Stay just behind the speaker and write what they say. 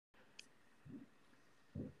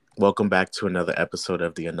Welcome back to another episode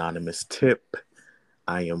of The Anonymous Tip.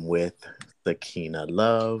 I am with Sakinah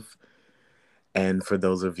Love. And for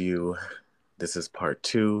those of you, this is part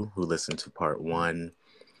two who listened to part one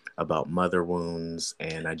about mother wounds.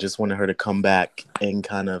 And I just wanted her to come back and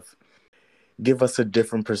kind of give us a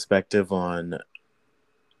different perspective on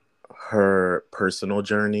her personal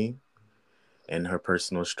journey and her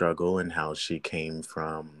personal struggle and how she came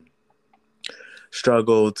from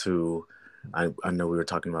struggle to I know we were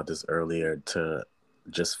talking about this earlier to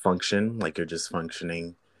just function like you're just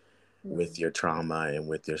functioning with your trauma and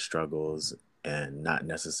with your struggles and not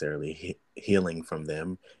necessarily healing from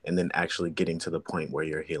them and then actually getting to the point where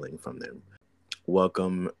you're healing from them.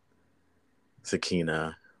 Welcome,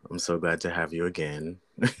 Sakinah. I'm so glad to have you again.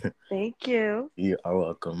 Thank you. You are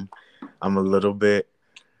welcome. I'm a little bit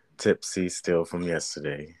tipsy still from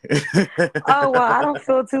yesterday. Oh, well, I don't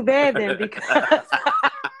feel too bad then because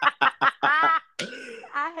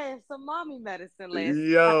I had some mommy medicine last night.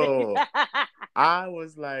 Yo, I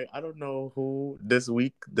was like, I don't know who this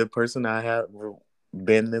week, the person I have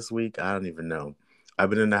been this week, I don't even know. I've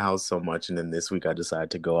been in the house so much, and then this week I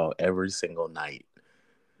decided to go out every single night.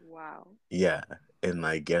 Wow. Yeah, and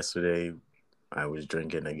like yesterday, I was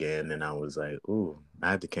drinking again, and I was like, ooh,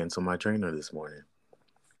 I had to cancel my trainer this morning.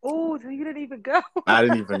 Oh, so you didn't even go? I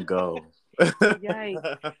didn't even go.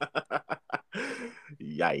 Yikes.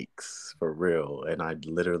 Yikes, for real. And I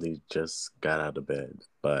literally just got out of bed.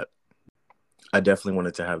 But I definitely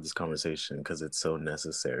wanted to have this conversation because it's so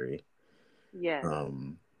necessary. Yes.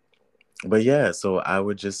 Um, but yeah, so I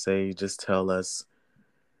would just say, just tell us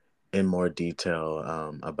in more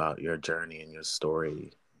detail about your journey and your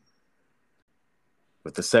story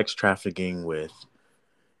with the sex trafficking, with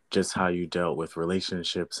just how you dealt with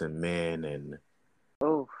relationships and men and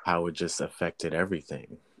Oh, how it just affected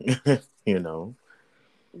everything, you know?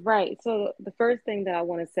 right. So the first thing that I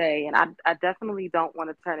want to say, and I definitely don't want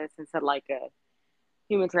to turn this into like a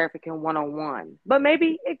human trafficking 101, but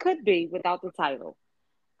maybe it could be without the title.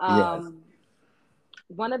 Yes. Um,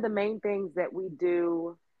 One of the main things that we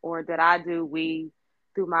do, or that I do, we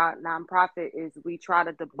through my nonprofit, is we try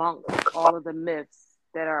to debunk all of the myths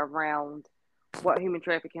that are around what human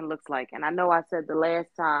trafficking looks like. And I know I said the last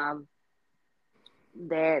time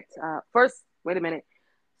that first, wait a minute,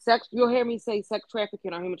 sex. You'll hear me say sex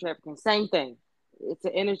trafficking or human trafficking, same thing. It's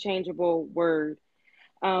an interchangeable word.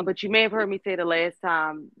 But you may have heard me say the last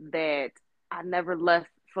time that I never left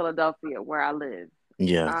Philadelphia, where I live.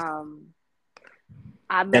 Yeah. Um,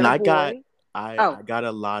 I met And a I got boy. I Oh, got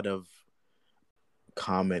a lot of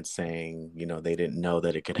comments saying, they didn't know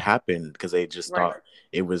that it could happen because they just right. thought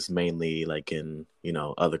it was mainly like in,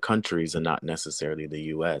 other countries and not necessarily the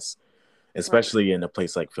US, Right. especially in a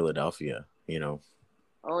place like Philadelphia.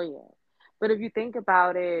 Oh yeah. But if you think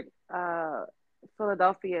about it,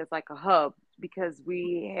 Philadelphia is like a hub because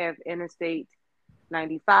we have Interstate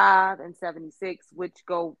 95 and 76, which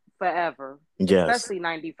go forever, Yes. especially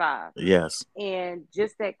 95. Yes. And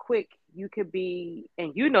just that quick, you could be,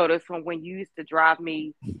 and you notice from when you used to drive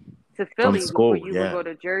me to From Philly before school. you would Yeah. go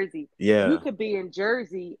to Jersey, you Yeah. could be in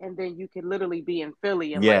Jersey and then you could literally be in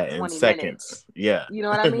Philly in Yeah, like in 20 minutes. seconds. Yeah. You know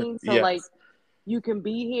what I mean? So, like, Yes. you can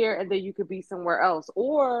be here and then you could be somewhere else,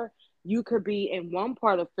 or you could be in one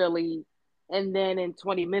part of Philly and then in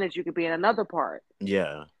 20 minutes you could be in another part.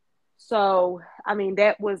 Yeah. So I mean,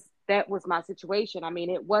 that was my situation. I mean,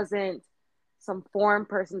 it wasn't some foreign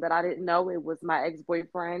person that I didn't know. It was my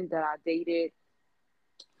ex-boyfriend that I dated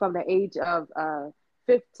from the age of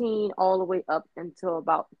 15 all the way up until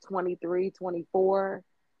about 23, 24.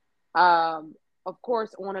 Of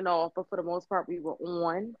course, on and off, but for the most part we were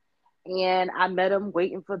on. And I met him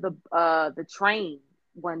waiting for the train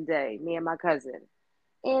one day, me and my cousin.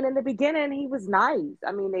 And in the beginning, he was nice.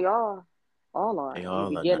 I mean, they all They are in the all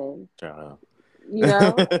are not beginning, child. you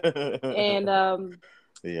know. And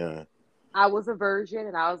Yeah. I was a virgin,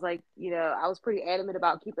 and I was like, I was pretty adamant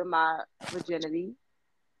about keeping my virginity.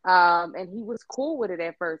 And he was cool with it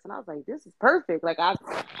at first, and I was like, this is perfect. Like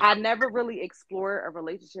I never really explored a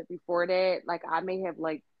relationship before that. Like I may have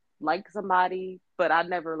liked somebody, but I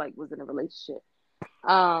never like was in a relationship.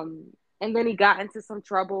 And then he got into some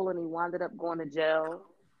trouble, and he wound up going to jail.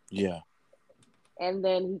 Yeah. And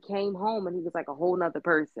then he came home, and he was like a whole nother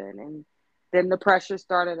person. And then the pressure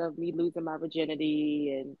started of me losing my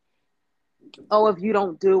virginity, and oh, if you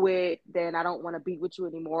don't do it, then I don't want to be with you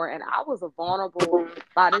anymore. And I was a vulnerable,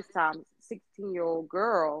 by this time, 16-year-old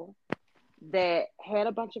girl that had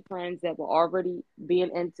a bunch of friends that were already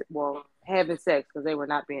being into, well, having sex because they were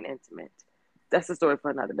not being intimate. That's a story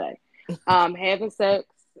for another day. Having sex,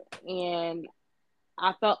 and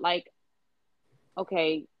I felt like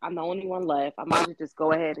okay, I'm the only one left. I might as well just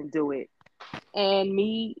go ahead and do it. And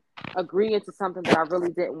me agreeing to something that I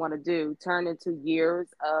really didn't want to do turned into years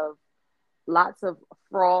of lots of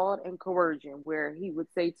fraud and coercion where he would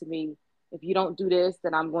say to me, if you don't do this,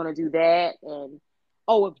 then I'm going to do that. And,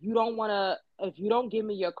 oh, if you don't give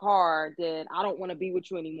me your car, then I don't want to be with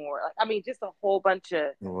you anymore. Like, I mean, just a whole bunch of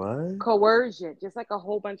What? coercion, just like a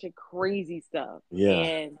whole bunch of crazy stuff. Yeah.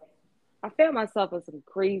 And I found myself in some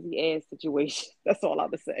crazy ass situations. That's all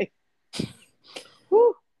I'm going to say.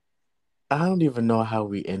 Whew, I don't even know how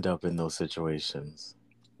we end up in those situations.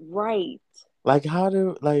 right. Like, how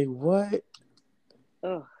do, like, what?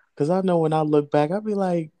 Ugh. Because I know when I look back, I'd be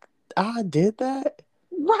like, I did that?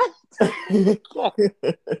 Right. you Yeah.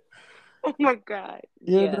 Oh my God.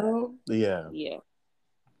 Yeah. know? Yeah. Yeah.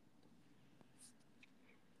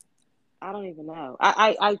 I don't even know.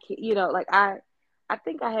 you know, like I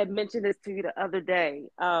think I had mentioned this to you the other day.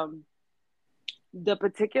 The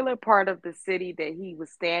particular part of the city that he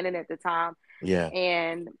was standing at the time, Yeah.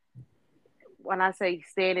 and when I say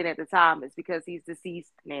standing at the time, it's because he's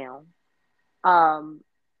deceased now. Um,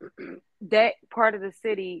 that part of the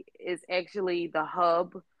city is actually the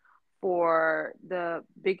hub for the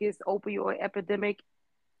biggest opioid epidemic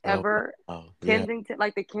Oh, ever. wow. Yeah. Kensington,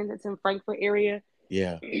 like the Kensington, Frankfurt area,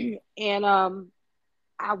 Yeah. and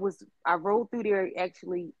I rode through there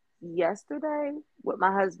actually yesterday with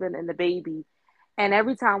my husband and the baby. And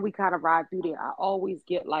every time we kind of ride through there, I always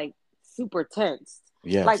get like super tense.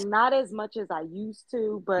 Like Yes. not as much as I used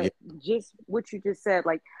to, Yeah. but just what you just said,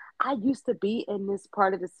 like I used to be in this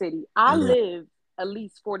part of the city. I Yeah. live at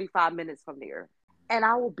least 45 minutes from there. And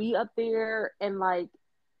I will be up there and like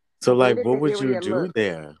So, the way like, that what the would you area do looks.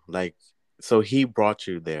 there? Like, so he brought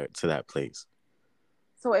you there to that place.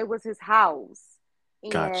 So it was his house.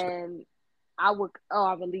 Gotcha. And I would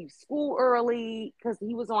leave school early because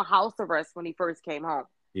he was on house arrest when he first came home.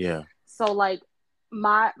 Yeah. So like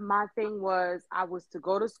my thing was I was to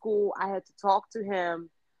go to school. I had to talk to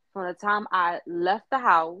him from the time I left the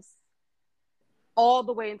house all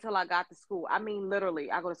the way until I got to school. I mean,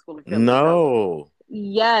 literally, I go to school in Philly. So No.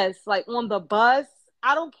 yes, like on the bus.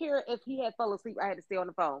 I don't care if he had fell asleep. I had to stay on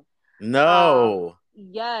the phone. No.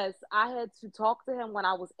 Yes, I had to talk to him when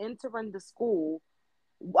I was entering the school.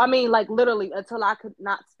 I mean, like literally until I could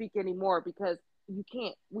not speak anymore because you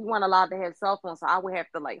can't. We weren't allowed to have cell phones, so I would have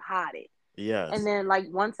to like hide it. And Yes. then like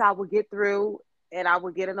once I would get through and I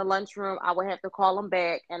would get in the lunchroom, I would have to call him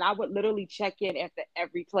back, and I would literally check in after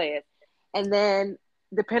every class. And then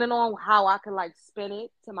depending on how I could like spin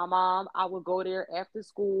it to my mom, I would go there after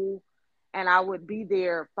school, and I would be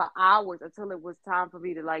there for hours until it was time for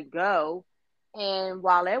me to like go. And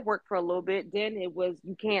while that worked for a little bit, then it was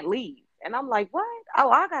you can't leave. And I'm like, what?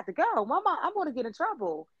 Oh, I got to go. Mama, I'm gonna get in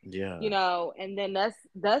trouble. You Yeah. know, and then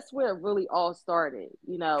that's where it really all started.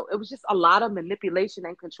 You know, it was just a lot of manipulation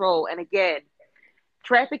and control. And again,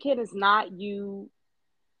 trafficking is not you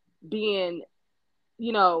being,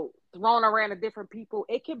 you know, thrown around to different people.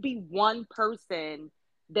 It could be one person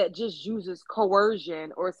that just uses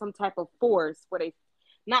coercion or some type of force where they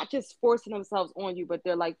not just forcing themselves on you, but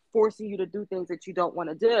they're like forcing you to do things that you don't want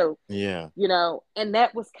to do, Yeah. you know. And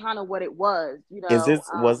that was kind of what it was, you Is know. this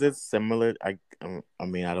was it similar? I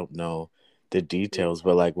mean, I don't know the Yeah. details,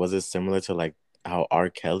 but like, was it similar to like how R.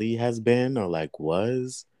 Kelly has been, or like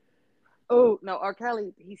was? Oh no, R.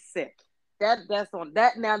 Kelly, he's sick. That's on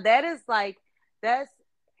that now. That is like that's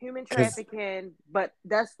human Cause trafficking, but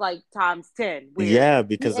that's like times 10, where yeah, he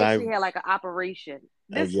because actually had like an operation.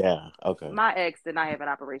 This yeah, okay, my ex did not have an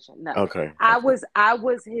operation. No, okay, okay, I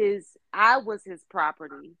was his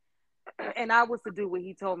property, and I was to do what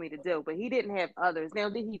he told me to do. But he didn't have others. Now,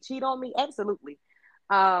 did he cheat on me? Absolutely.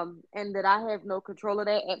 And that I have no control of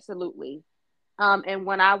that? Absolutely. And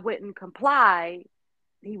when I wouldn't comply,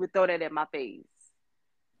 he would throw that in my face.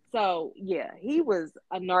 So yeah, he was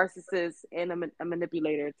a narcissist and a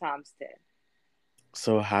manipulator times 10.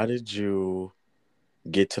 So how did you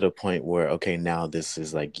get to the point where okay, now this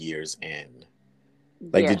is like years in?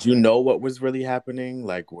 Like, Yeah. did you know what was really happening?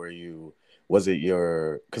 Like, were you was it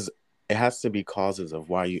your because it has to be causes of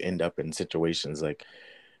why you end up in situations like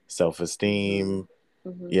Hmm. self-esteem,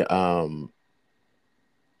 Hmm. yeah,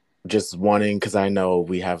 just wanting because I know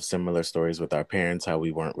we have similar stories with our parents how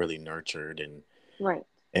we weren't really nurtured Right.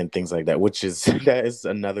 and things like that, which is that is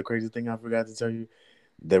another crazy thing I forgot to tell you.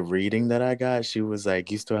 The reading that I got, she was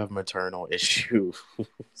like, you still have maternal issues.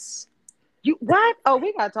 You what? Oh,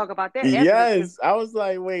 we gotta talk about that after this because Yes, I was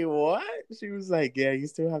like, wait, what? She was like, yeah, you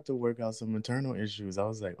still have to work out some maternal issues. I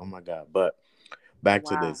was like, oh my god. But back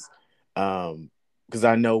to wow. this, because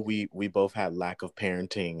I know we both had lack of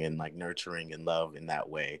parenting and like nurturing and love in that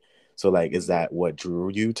way. So like, is Hmm. that what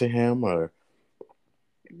drew you to him, or?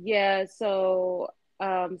 Yeah, so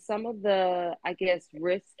some of the, I guess,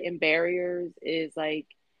 risk and barriers is like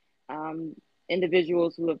um,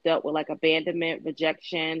 individuals who have dealt with like abandonment,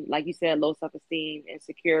 rejection, like you said, low self-esteem,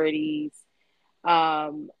 insecurities,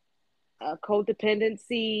 um,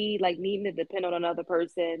 codependency, like needing to depend on another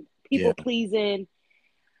person, Yeah, people pleasing,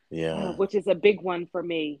 yeah, which is a big one for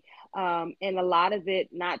me. And a lot of it,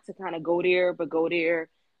 not to kind of go there, but go there,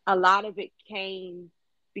 a lot of it came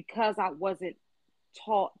because I wasn't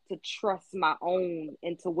taught to trust my own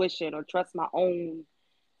intuition or trust my own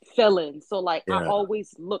feelings. So like I yeah,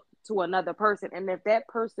 always look to another person. And if that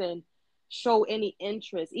person show any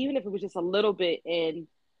interest, even if it was just a little bit in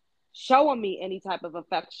showing me any type of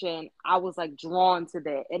affection, I was like drawn to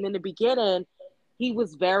that. And in the beginning, he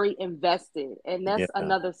was very invested. And that's yeah.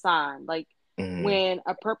 another sign. Like Hmm. when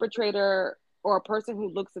a perpetrator or a person who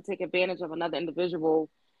looks to take advantage of another individual,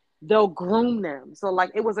 they'll groom them. So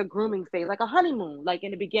like it was a grooming phase, like a honeymoon. Like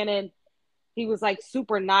in the beginning, he was like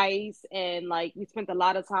super nice and like we spent a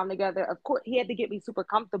lot of time together. Of course, he had to get me super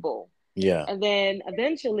comfortable. Yeah, And then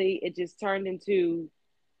eventually it just turned into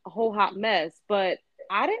a whole hot mess. But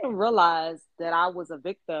I didn't realize that I was a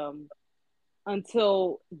victim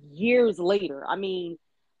until years later. I mean,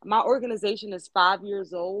 my organization is 5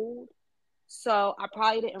 years old. So I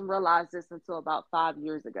probably didn't realize this until about 5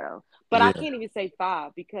 years ago. But I yeah, can't even say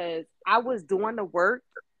five because I was doing the work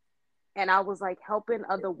and I was like helping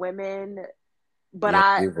other women. But yeah.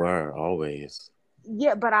 I, You were always.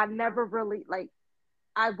 yeah, but I never really like,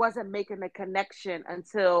 I wasn't making the connection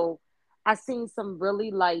until I seen some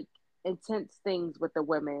really like intense things with the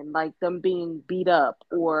women, like them being beat up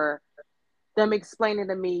or them explaining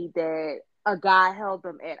to me that a guy held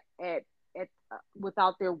them at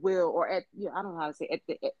without their will or at I don't know how to say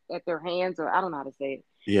at their hands or I don't know how to say it.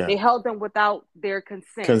 Yeah. They held them without their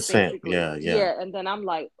consent, Consent. basically. Yeah, yeah. Yeah, and then I'm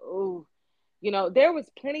like, oh, there was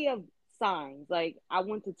plenty of signs. Like I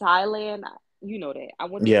went to Thailand, you know that I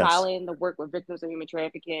went to Yes. Thailand to work with victims of human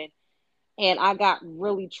trafficking, and I got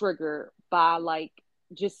really triggered by like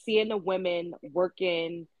just seeing the women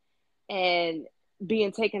working and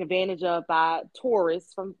being taken advantage of by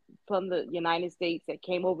tourists from the United States that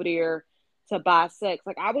came over there to buy sex.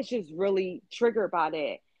 Like I was just really triggered by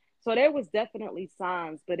that. So there was definitely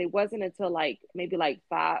signs, but it wasn't until like maybe like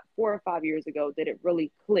 4 or 5 years ago that it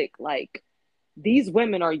really clicked. Like these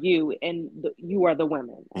women are you, and you are the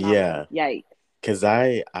women. And I'm like, Yeah. yikes. Cause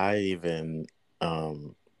I even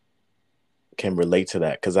um can relate to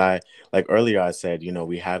that. Cause I, like earlier I said,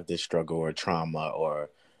 we have this struggle or trauma or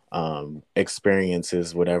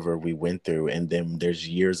experiences, whatever we went through, and then there's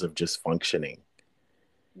years of just functioning.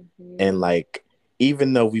 And Hmm. like,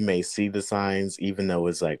 even though we may see the signs, even though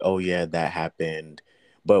it's like, oh yeah, that happened,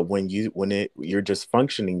 but you're just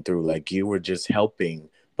functioning through, like you were just helping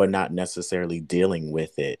but not necessarily dealing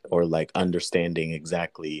with it or like understanding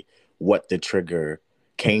exactly what the trigger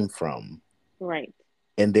came from. Right,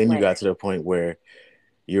 And then you right. got to the point where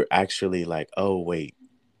you're actually like, oh wait,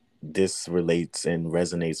 this relates and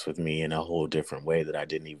resonates with me in a whole different way that I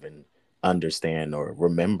didn't even understand or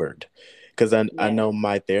remembered. Because I Yes. know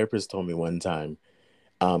my therapist told me one time,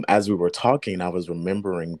 as we were talking, I was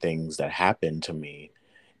remembering things that happened to me.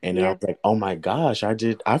 And I was Yeah. like, oh my gosh,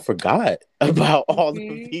 I forgot about all of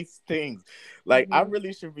Hmm. these things. Like, I Hmm.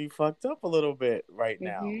 really should be fucked up a little bit right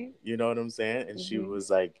now. Hmm. You know what I'm saying? And she Hmm. was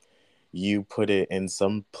like, you put it in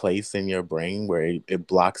some place in your brain where it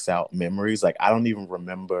blocks out memories. Like, I don't even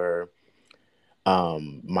remember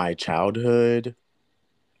my childhood.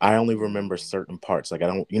 I only remember certain parts. Like I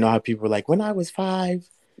don't, how people are like, when I was 5,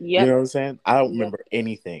 you Yep. know what I'm saying? I don't Yep. remember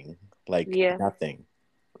anything, like Yeah. nothing.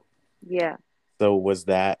 Yeah. So was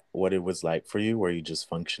that what it was like for you? Were you just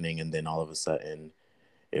functioning and then all of a sudden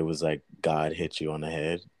it was like God hit you on the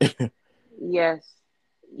head? Yes.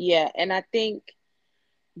 Yeah. And I think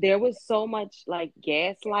there was so much like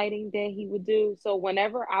gaslighting that he would do. So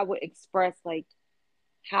whenever I would express like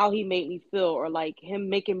how he made me feel or like him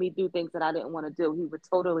making me do things that I didn't want to do, he would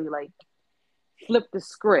totally like flip the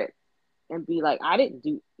script and be like, I didn't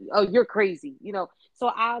do, oh, you're crazy,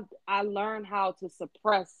 So I learned how to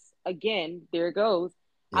suppress, again, there it goes.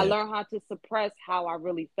 I Yeah. learned how to suppress how I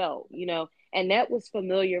really felt, and that was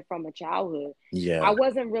familiar from a childhood. I Yeah.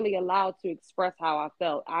 wasn't really allowed to express how I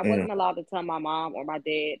felt. I Mm. wasn't allowed to tell my mom or my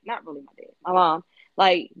dad, not really my dad, my mom.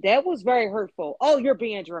 Like that was very hurtful. Oh, you're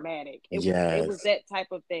being dramatic. It was Yes. that type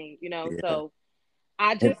of thing. Yeah. So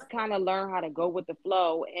I And just kind of learned how to go with the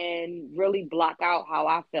flow and really block out how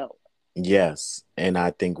I felt. yes. And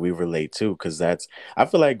I think we relate too, because I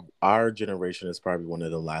feel like our generation is probably one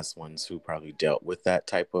of the last ones who probably dealt with that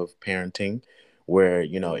type of parenting where,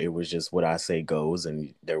 you know, it was just what I say goes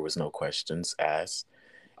and there was no questions asked.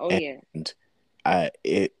 Oh yeah. And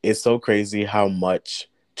it's so crazy how much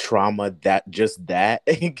trauma that just that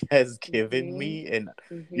has given Mhm. me. And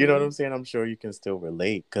you know what I'm Mhm. saying? I'm sure you can still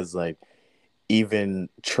relate because, like, even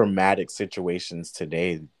traumatic situations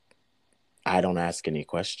today, I don't ask any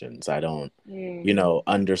questions. I don't, you Mm. know,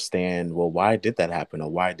 understand, well, why did that happen? Or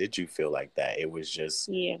why did you feel like that? It was just,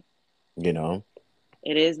 Yeah. you know,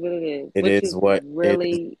 It is what it is, it which is is what it is.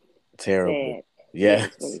 really Terrible. sad. Yeah,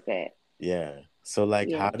 it's Yes. really sad. Yeah. So,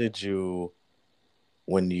 like, how Yeah. did you,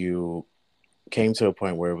 when you came to a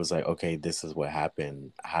point where it was like, okay, this is what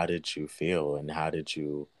happened, how did you feel? And how did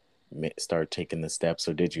you start taking the steps?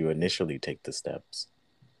 Or did you initially take the steps?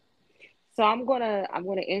 So I'm gonna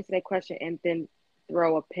answer that question and then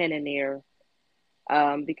throw a pin in there,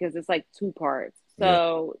 because it's like two parts. Yeah.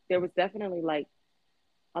 So there was definitely like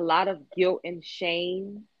a lot of guilt and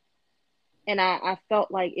shame, and I felt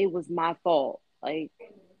like it was my fault. Like,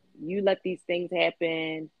 you let these things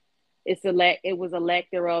happen. It was a lack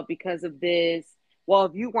thereof because of this. Well,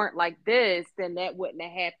 if you weren't like this, then that wouldn't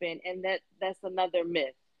have happened, and that's another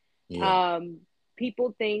myth. Yeah. Um,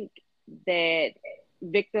 People think that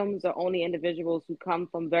victims are only individuals who come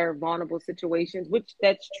from very vulnerable situations, which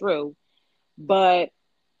that's true. But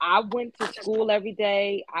I went to school every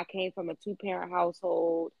day. I came from a two-parent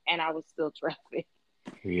household, and I was still trafficked.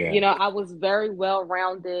 Yeah. I was very well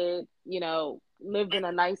rounded, lived in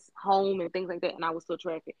a nice home and things like that, and I was still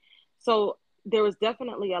trafficked. So there was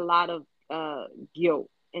definitely a lot of guilt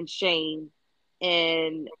and shame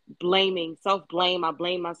and blaming, self blame. I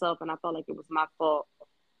blamed myself and I felt like it was my fault.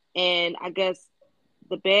 And I guess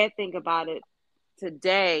the bad thing about it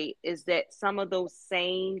today is that some of those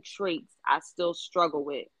same traits I still struggle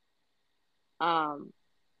with. Um,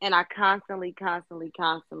 and I constantly,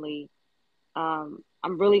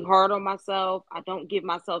 I'm really hard on myself. I don't give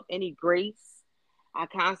myself any grace. I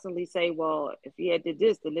constantly say, well, if he had did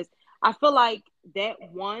this, then this. I feel like that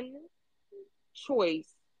one choice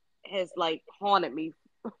has like haunted me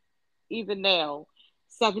even now,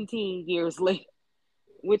 17 years later,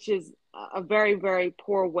 which is a very, very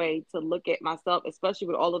poor way to look at myself, especially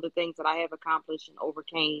with all of the things that I have accomplished and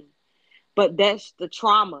overcame. But that's the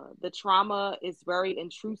trauma. The trauma is very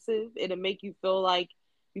intrusive. It'll make you feel like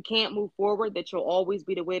you can't move forward, that you'll always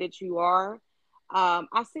be the way that you are.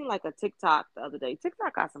 I seen like a TikTok the other day.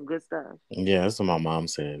 TikTok got some good stuff. Yeah, that's what my mom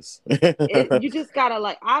says. You just gotta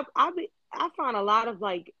like I find a lot of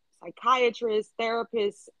like psychiatrists,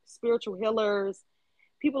 therapists, spiritual healers,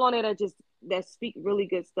 people on there that speak really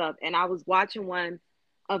good stuff. And I was watching one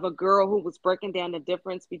of a girl who was breaking down the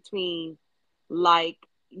difference between like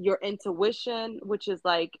your intuition, which is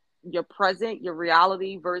like your present, your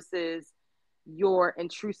reality, versus your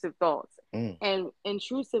intrusive thoughts. Mm. And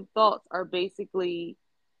intrusive thoughts are basically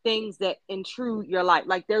things that intrude your life.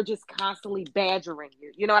 Like, they're just constantly badgering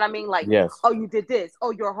you. You know what I mean? Like, Yes. oh, you did this.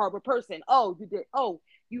 Oh, you're a horrible person. Oh, you did. Oh,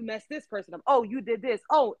 you messed this person up. Oh, you did this.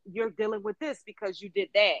 Oh, you're dealing with this because you did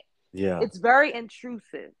that. Yeah. It's very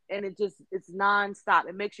intrusive, and it's nonstop.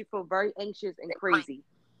 It makes you feel very anxious and crazy.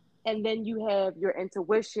 And then you have your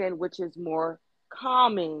intuition, which is more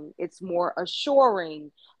calming, it's more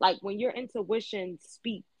assuring. Like, when your intuition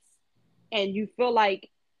speaks and you feel like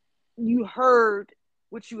you heard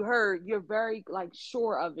what you heard, you're very like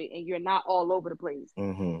sure of it and you're not all over the place.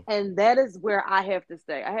 Mm-hmm. And that is where I have to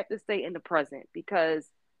stay. I have to stay in the present, because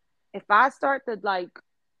if I start to like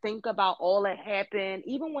think about all that happened,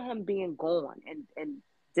 even with him being gone and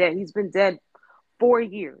dead, he's been dead 4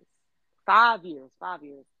 years, 5 years, 5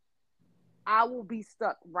 years. I will be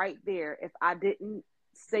stuck right there if I didn't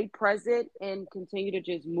stay present and continue to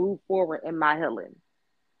just move forward in my healing.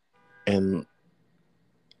 And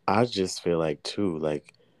I just feel like too,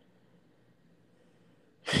 like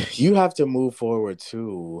you have to move forward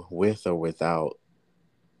too, with or without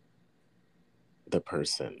the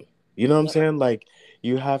person. You know what I'm Yep. saying? Like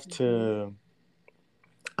you have Mm-hmm. to,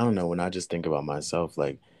 I don't know, when I just think about myself,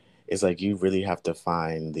 like it's like you really have to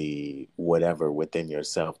find the whatever within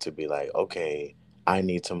yourself to be like, okay, I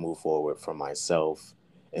need to move forward for myself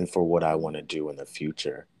and for what I want to do in the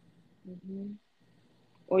future. Mm-hmm.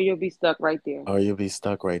 Or you'll be stuck right there. Or you'll be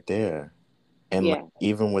stuck right there. And like Yeah.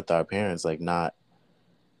 even with our parents, like not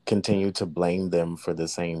continue to blame them for the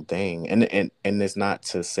same thing. And it's not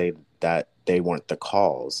to say that they weren't the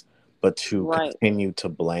cause, but to Right. continue to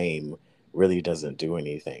blame really doesn't do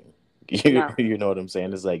anything. No. You know what I'm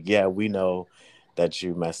saying? It's like, yeah, we know that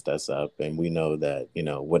you messed us up and we know that, you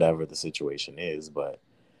know, whatever the situation is, but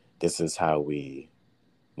this is how we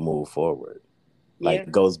move forward. Like Yeah.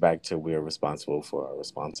 it goes back to we're responsible for our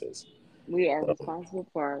responses. We are So responsible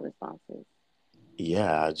for our responses.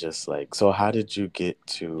 Yeah, just like, so how did you get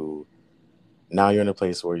to, now you're in a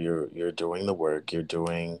place where you're doing the work, you're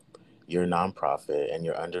doing your nonprofit, and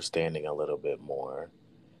you're understanding a little bit more.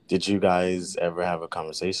 Did you guys ever have a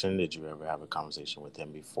conversation? Did you ever have a conversation with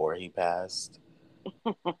him before he passed?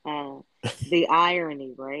 The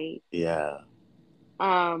irony, right? Yeah.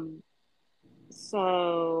 Um,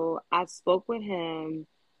 so I spoke with him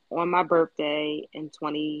on my birthday in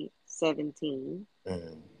 2017,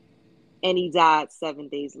 Mhm. and he died 7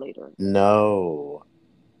 days later. No.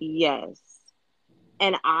 Yes.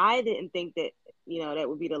 And I didn't think that, that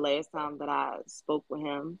would be the last time that I spoke with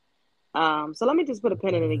him. So let me just put a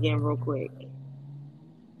pin in it again real quick.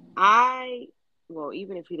 I, well,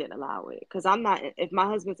 even if he didn't allow it, because I'm not, if my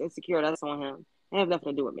husband's insecure, that's on him. It has nothing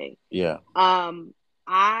to do with me. Yeah. Um,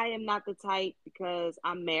 I am not the type because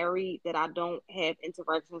I'm married that I don't have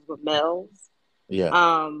interactions with males.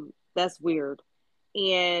 Yeah. That's weird.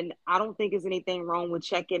 And I don't think there's anything wrong with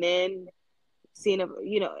checking in, seeing if,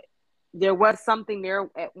 there was something there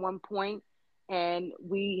at one point, and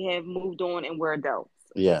we have moved on and we're adults.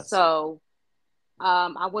 Yes. So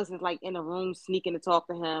I wasn't like in a room sneaking to talk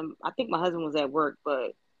to him. I think my husband was at work,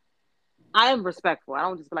 but I am respectful. I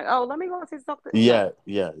don't just be like, oh, let me go and say something. No. Yeah.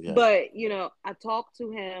 Yeah. Yeah. But, I talked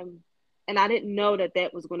to him, and I didn't know that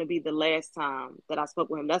that was going to be the last time that I spoke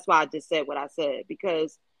with him. That's why I just said what I said,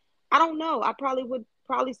 because I don't know. I probably would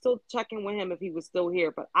probably still check in with him if he was still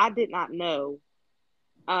here, but I did not know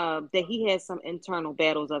that he has some internal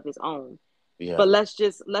battles of his own. Yeah. But let's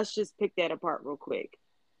just pick that apart real quick.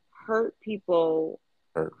 Hurt people,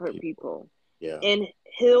 Hurt hurt people. people, Yeah. and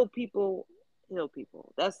heal people, heal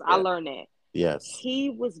people. That's I Yeah. learned that Yes.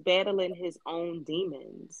 he was battling his own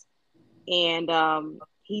demons, and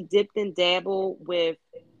he dipped and dabbled with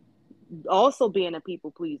also being a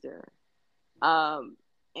people pleaser. Um,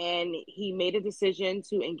 and he made a decision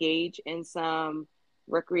to engage in some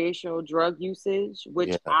recreational drug usage, which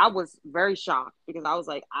Yeah. I was very shocked because I was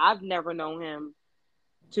like, I've never known him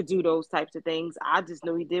to do those types of things. I just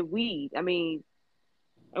knew he did weed. I mean,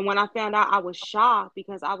 and when I found out, I was shocked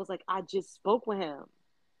because I was like, I just spoke with him.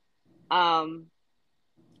 Um,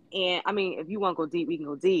 and I mean, if you want to go deep, we can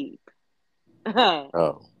go deep.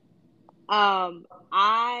 Oh.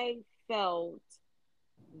 I felt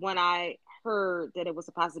when I heard that it was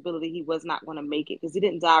a possibility he was not going to make it because he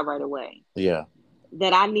didn't die right away, Yeah.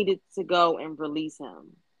 that I needed to go and release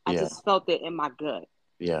him. I Yeah. just felt it in my gut.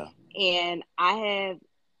 Yeah. And I have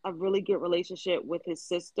a really good relationship with his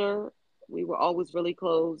sister. We were always really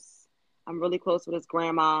close. I'm really close with his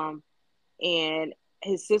grandma. And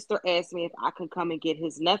his sister asked me if I could come and get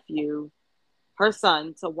his nephew, her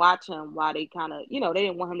son, to watch him while they kind of, they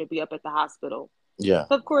didn't want him to be up at the hospital. Yeah.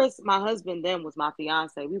 So of course, my husband then was my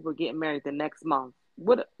fiance. We were getting married the next month.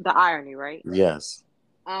 What the irony, right? Yes.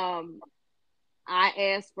 Um, I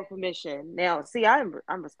asked for permission. Now, see, I'm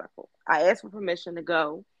respectful. I asked for permission to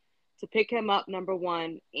go to pick him up, number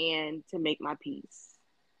one, and to make my peace.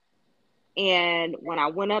 And when I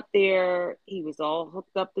went up there, he was all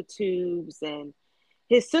hooked up the tubes, and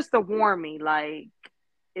his sister warned me, like,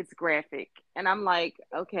 it's graphic. And I'm like,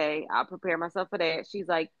 okay, I'll prepare myself for that. She's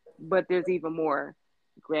like, but there's even more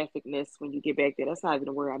graphicness when you get back there. That's not even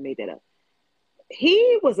a word. I made that up.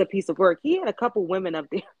 He was a piece of work. He had a couple women up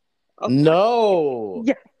there. Oh my, No.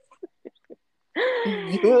 yeah.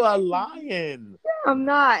 You are lying. I'm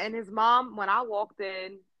not. And his mom, when I walked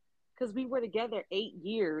in, because we were together 8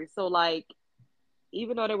 years. So, like,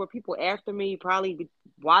 even though there were people after me, probably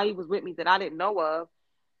while he was with me that I didn't know of,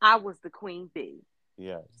 I was the queen bee.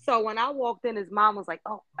 Yes. So when I walked in, his mom was like,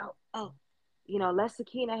 "Oh, oh, oh, let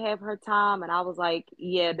Sakinah have her time." And I was like,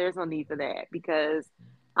 "Yeah, there's no need for that because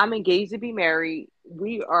I'm engaged to be married.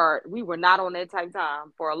 We were not on that type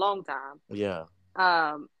time for a long time. Yeah.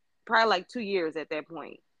 Um, probably like 2 years at that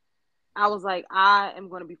point. I was like, I am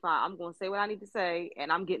going to be fine. I'm going to say what I need to say,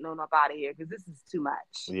 and I'm getting on up out of here because this is too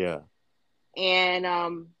much." Yeah. And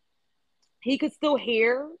he could still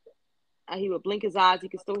hear. He would blink his eyes. He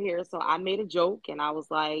could still hear. So I made a joke, and I was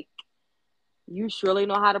like, "You surely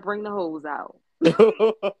know how to bring the hose out."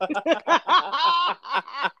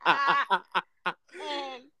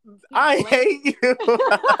 And he I blinked. hate you.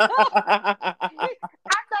 I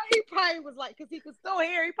know he probably was like, because he could still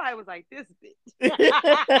hear. He probably was like, "This bitch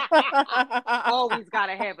always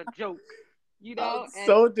gotta have a joke, I'm And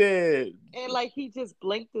so dead. like he just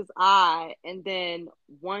blinked his eye, and then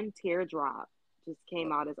one teardrop just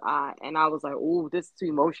came out his eye, and I was like, "Ooh, this is too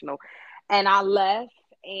emotional," and I left,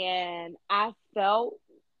 and I felt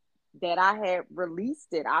that I had released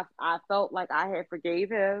it. I felt like I had forgave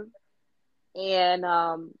him, and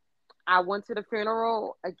I went to the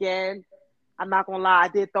funeral again. I'm not gonna lie, I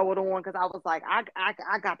did throw it on because I was like,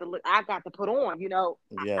 I got to look, I got to put on. You know,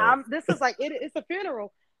 Yeah. I'm. This is like it's a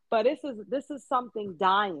funeral, but this is something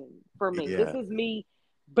dying for me. This Yeah. is me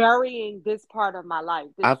burying this part of my life,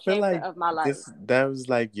 this I feel chapter like of my life. that was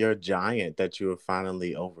like your giant that you were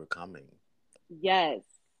finally overcoming. Yes,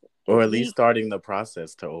 Or because at least he, starting the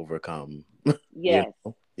process to overcome. You yes,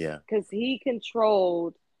 know? Yeah. because he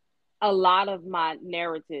controlled a lot of my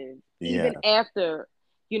narrative, even Yeah. after,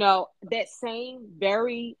 that same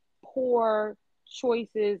very poor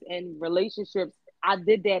choices and relationships. I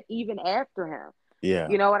did that even after him. Yeah.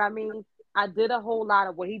 You know what I mean? I did a whole lot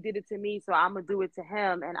of what he did it to me, so I'm gonna do it to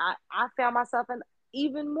him. And I found myself in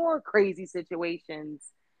even more crazy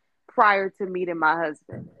situations prior to meeting my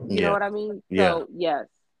husband. You know Yeah. what I mean? Yeah. So yes,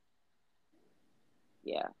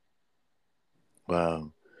 yeah.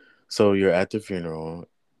 Wow. So you're at the funeral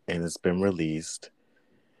and it's been released,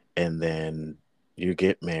 and then you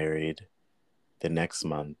get married the next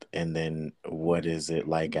month, and then what is it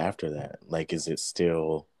like after that? Like, is it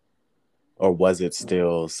still, or was it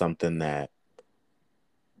still something that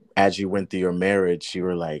as you went through your marriage you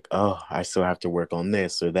were like, oh, I still have to work on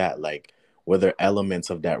this or that? Like, were there elements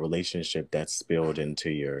of that relationship that spilled into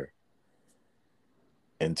your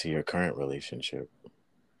current relationship?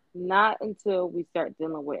 Not until we start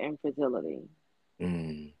dealing with infertility.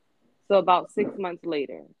 Mm, So about 6 months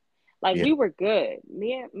later, like yeah. we were good.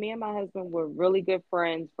 Me and my husband were really good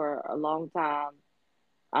friends for a long time.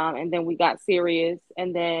 And then we got serious.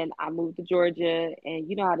 And then I moved to Georgia. And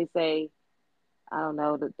you know how they say, I don't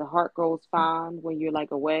know, the heart grows fond when you're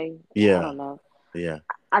like away. I Yeah. don't know. Yeah.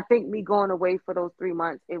 I think me going away for those 3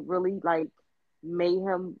 months, it really like made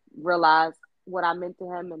him realize what I meant to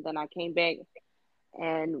him. And then I came back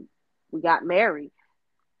and we got married.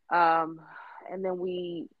 Um, and then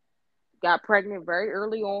we got pregnant very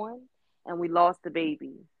early on and we lost the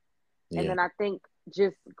baby. And Yeah. then I think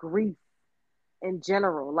just grief in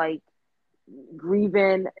general, like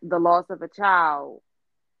grieving the loss of a child,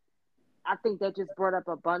 I think that just brought up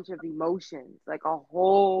a bunch of emotions, like a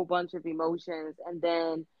whole bunch of emotions. And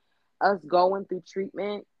then us going through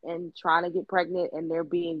treatment and trying to get pregnant and there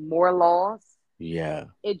being more loss, Yeah.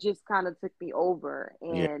 it just kind of took me over.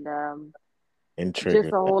 Yeah. And And just triggered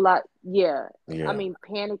a that. whole lot. Yeah. I Yeah. mean,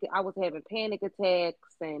 panic. I was having panic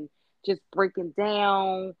attacks and just breaking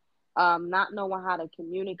down, not knowing how to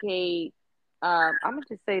communicate. I'm gonna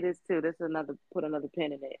just say this too. This is another put another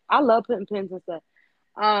pin in it. I love putting pins and stuff.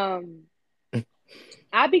 Um,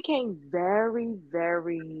 I became very,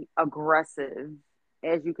 very aggressive,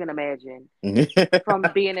 as you can imagine, from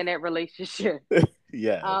being in that relationship.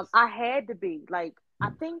 Yes. I had to be like, I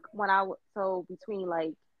think when so between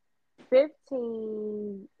like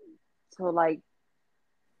 15 to like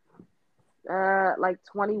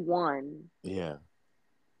 21, Yeah.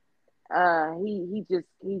 he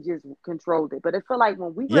just controlled it. But it felt like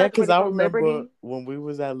when we Yeah, because graduated I from remember Liberty, when we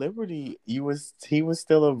was at Liberty, he was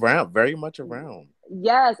still around, very much around.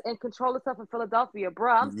 yes, and control the stuff in Philadelphia,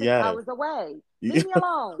 bro. I'm six Yes. hours away. Leave me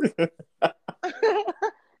alone.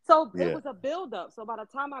 So it Yeah. was a buildup. So by the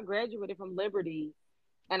time I graduated from Liberty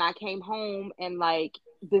and I came home and like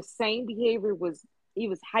the same behavior was he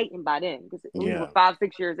was heightened by then because we were Yeah. 5,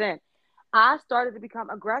 6 years in. I started to become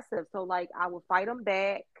aggressive. So like I would fight him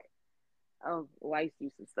back. Oh, I used to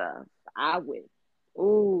do some stuff. I would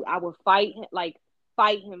fight him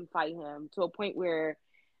to a point where,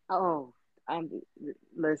 oh, I'm,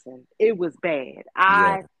 listen, it was bad. Yeah.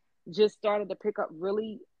 I just started to pick up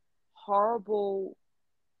really horrible,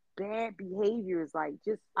 bad behaviors. I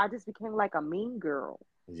just became like a mean girl,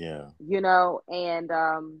 Yeah. and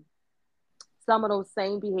some of those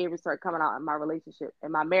same behaviors started coming out in my relationship,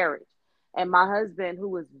 in my marriage. And my husband, who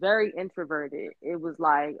was very introverted, it was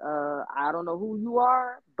like, I don't know who you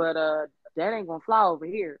are, but that ain't gonna fly over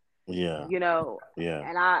here, Yeah. you know. Yeah.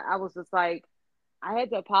 And I was just like, I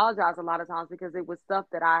had to apologize a lot of times because it was stuff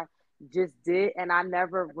that I just did and I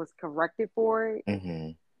never was corrected for it.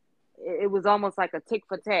 Hmm. It was almost like a tick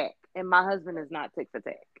for tack. And my husband is not tick for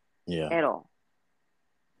tack Yeah. at all.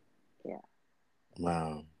 Yeah.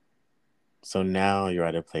 Wow. So now you're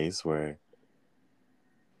at a place where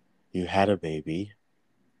you had a baby,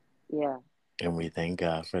 Yeah. and we thank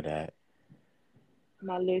God for that.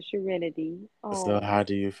 My little serenity. So Oh. how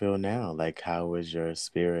do you feel now? Like, how is your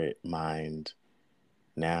spirit, mind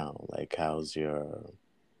now? Like,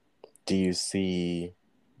 do you see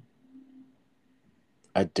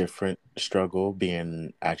a different struggle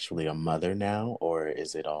being actually a mother now, or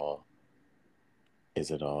is it all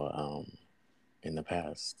in the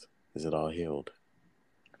past? Is it all healed?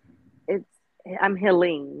 It's I'm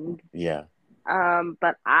healing. Yeah.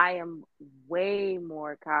 But I am way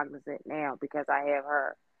more cognizant now because I have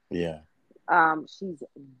her. Yeah. She's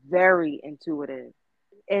very intuitive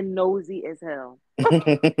and nosy as hell.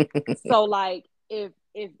 So like if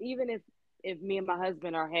even if me and my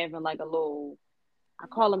husband are having like a little, I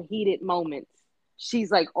call them heated moments,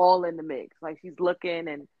 she's like all in the mix. Like she's looking,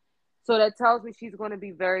 and so that tells me she's going to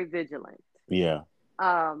be very vigilant. Yeah.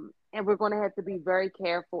 And we're going to have to be very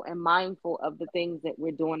careful and mindful of the things that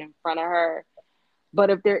we're doing in front of her. But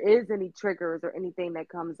if there is any triggers or anything that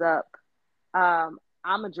comes up,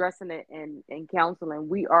 I'm addressing it in counseling.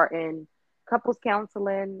 We are in couples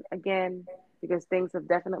counseling again because things have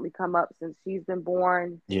definitely come up since she's been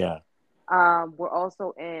born. Yeah. We're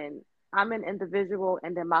also in, I'm an individual,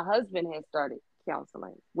 and then my husband has started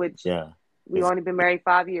counseling, which Yeah. we It's only been married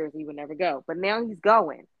 5 years. He would never go, but now he's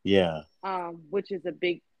going, yeah. which is a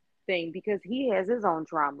big thing because he has his own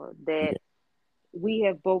trauma that Yeah. we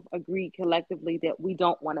have both agreed collectively that we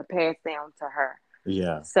don't want to pass down to her.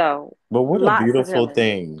 Yeah. So But what a lots of beautiful healing.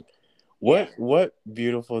 thing. Yeah. What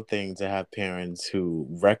beautiful thing to have parents who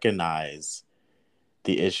recognize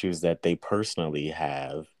the issues that they personally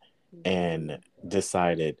have and Hmm.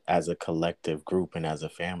 decided as a collective group and as a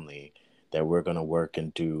family that we're going to work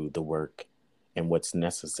and do the work and what's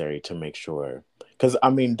necessary to make sure, because I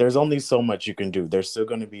mean there's only so much you can do. There's still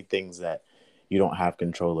going to be things that you don't have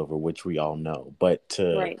control over, which we all know, but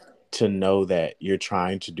Right. to know that you're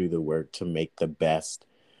trying to do the work to make the best,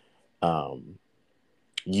 um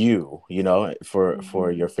you know, for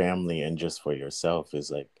Hmm. your family and just for yourself is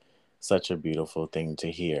like such a beautiful thing to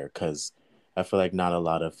hear, because I feel like not a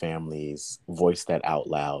lot of families voice that out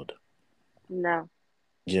loud, No,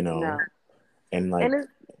 you know. no. And And like,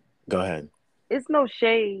 go ahead. it's no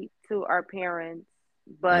shade to our parents,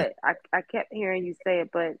 Yeah, but I kept hearing you say it,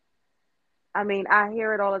 but I mean, I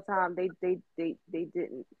hear it all the time. They didn't,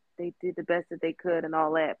 they did the best that they could and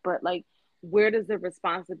all that. But like, where does the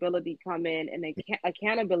responsibility come in and the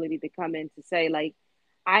accountability to come in to say like,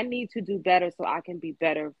 I need to do better so I can be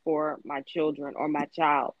better for my children or my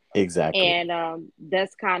child. exactly. And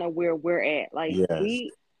that's kind of where we're at. Like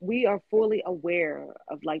Yes, we are fully aware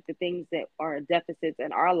of like the things that are deficits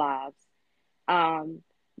in our lives, um,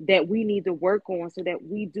 that we need to work on so that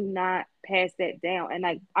we do not pass that down. And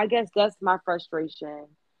like I guess that's my frustration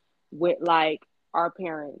with like our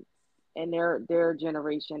parents and their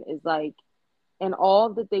generation is like, and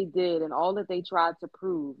all that they did and all that they tried to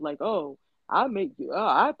prove, like, oh, I make you,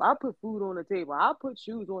 I put food on the table, I put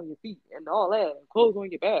shoes on your feet and all that, and clothes on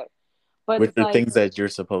your back. But which it's are like, things that you're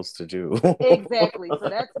supposed to do. exactly. So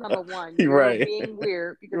that's number one. You're Right. being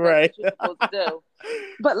weird because that's Right. what you're supposed to do.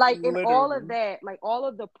 But like in all of Literally. that, like all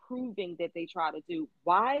of the proving that they try to do,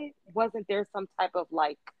 why wasn't there some type of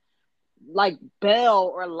like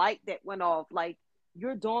bell or light that went off? Like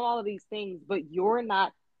you're doing all of these things, but you're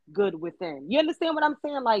not good within. You understand what I'm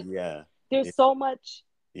saying? Like Yeah. there's Yeah. so much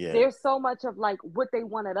Yeah. there's so much of like what they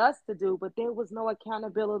wanted us to do, but there was no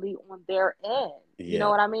accountability on their end. You know Yeah.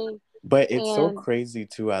 what I mean? But it's so And crazy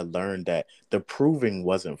too. I learned that the proving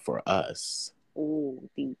wasn't for us. oh,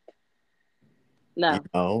 deep. You No,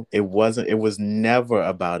 know, it wasn't, it was never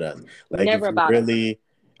about us. Like, never if you about us. really,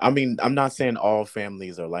 I mean, I'm not saying all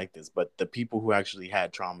families are like this, but the people who actually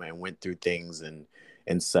had trauma and went through things and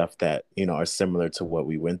stuff that, you know, are similar to what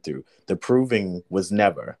we went through, the proving was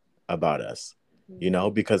never about us, you know,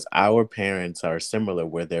 Mm-hmm. because our parents are similar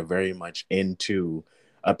where they're very much into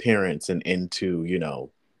appearance and into, you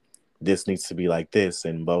know, this needs to be like this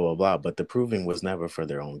and blah blah blah, but the proving was never for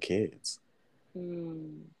their own kids.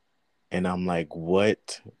 Mm. And I'm like,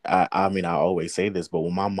 what? I mean, I always say this, but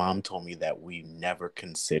when my mom told me that we never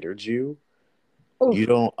considered you, you Oof,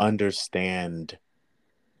 don't understand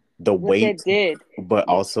the what weight, that did. but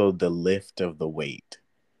Yeah. also the lift of the weight.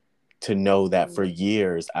 To know that for Mm.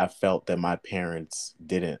 years I felt that my parents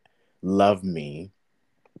didn't love me.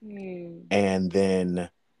 Mm. And then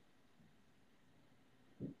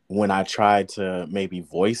when I tried to maybe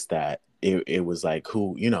voice that, it was like,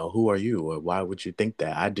 who, you know, who are you? Or why would you think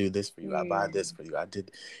that? I do this for you. I buy this Mm. for you. I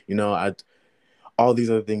did, you know, I all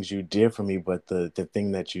these other things you did for me, but the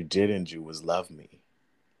thing that you didn't do was love me.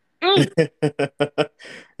 Mm.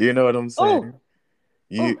 You know what I'm Oh, saying?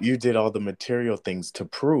 You oh, you did all the material things to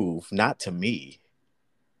prove, not to me,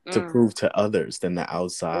 to mm. prove to others than the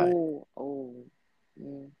outside, Oh, oh.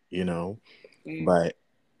 Mm. you know? Mm. But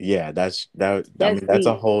yeah, that's that, I That's mean, that's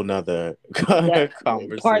a deep. whole nother That part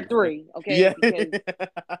conversation. three, okay? Yeah. Because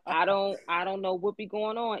I don't know what be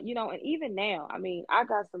going on, and even now, I mean, I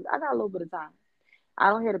got a little bit of time. I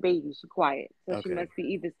don't hear the baby. She's quiet, so she Okay. must be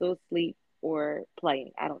either still asleep or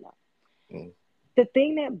playing. I don't know. Mm. The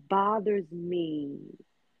thing that bothers me,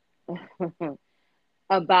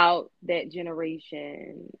 about that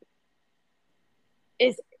generation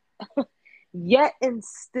is yet and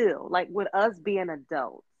still, like with us being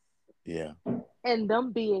adults Yeah. and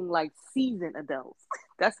them being like seasoned adults.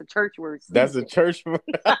 That's a church word, That's a seasoned. church.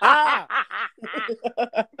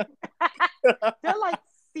 They're like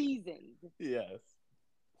seasoned. Yes.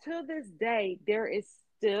 To this day, there is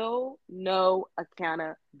still no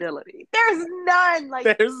accountability. There's none. Like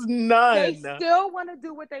There's they none. still want to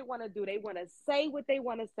do what they want to do. They want to say what they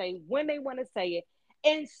want to say when they want to say it.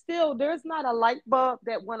 And still, there's not a light bulb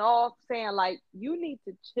that went off saying, like, you need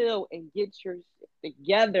to chill and get your shit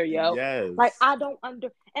together, yo. Like, Yes. I don't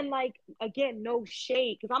and like, again, no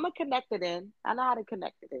shade, because I'm a connected in. I know how to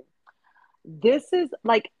connect it in. This is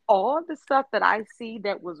like all the stuff that I see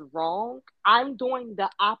that was wrong. I'm doing the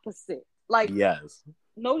opposite. Like, Yes.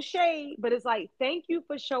 no shade, but it's like, thank you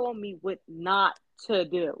for showing me what not to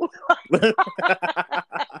do. But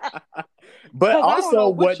Because I don't also know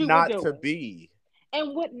what what you were not to doing be.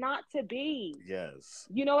 and what not to be. Yes.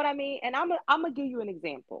 You know what I mean? And I'm gonna give you an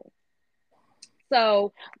example.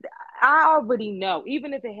 So I already know,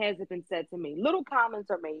 even if it hasn't been said to me, little comments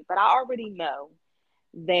are made, but I already know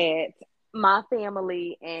that my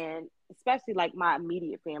family and especially like my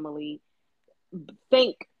immediate family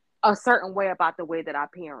think a certain way about the way that I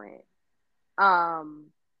parent. Um,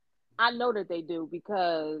 I know that they do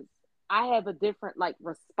because I have a different like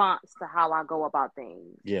response to how I go about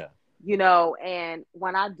things. Yeah. And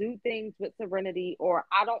when I do things with serenity, or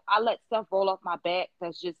I let stuff roll off my back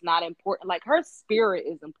that's just not important. Like her spirit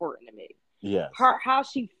is important to me. Yes. Her how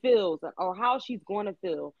she feels or how she's going to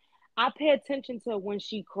feel. I pay attention to when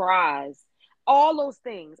she cries. All those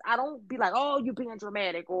things. I don't be like, oh, you're being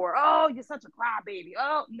dramatic, or oh, you're such a crybaby.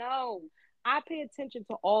 Oh no. I pay attention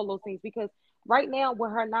to all those things because right now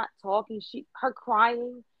with her not talking, her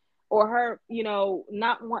crying or her,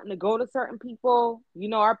 not wanting to go to certain people,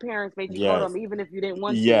 our parents made you go to Yes. them even if you didn't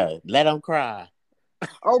want to. Yeah. Let them cry.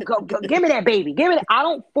 Oh, go, give me that baby. Give me that. I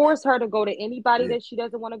don't force her to go to anybody Yeah. that she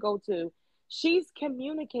doesn't want to go to. She's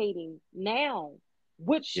communicating now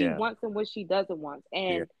what she Yeah. wants and what she doesn't want. Yeah.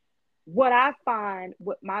 And what I find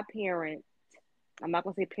with my parents, I'm not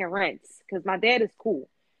gonna say parents because my dad is cool,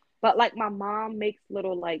 but like my mom makes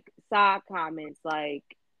little like side comments like,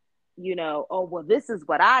 oh well, this is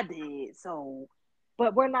what I did, so,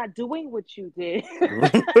 but we're not doing what you did.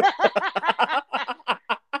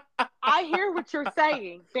 I hear what you're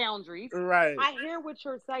saying, boundaries. Right. I hear what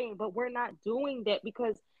you're saying, but we're not doing that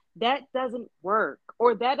because that doesn't work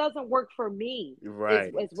or that doesn't work for me,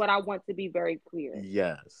 Right. is what I want to be very clear.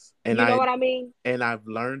 Yes. And You know I what I mean? and I've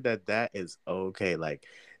learned that that is okay. Like, It's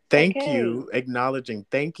thank okay. you, acknowledging.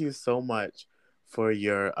 Thank you so much for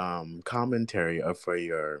your commentary or for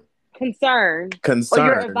your Concern or your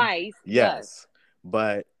concern. advice. Yes. Yes,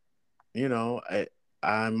 but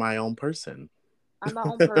I'm my own person. I'm my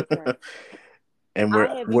own person. And we're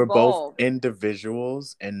I have we're both evolved.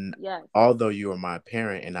 individuals, and Yes. although you are my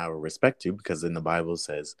parent and I will respect you because in the Bible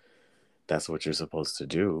says that's what you're supposed to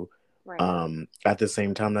do, Right. at the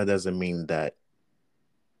same time that doesn't mean that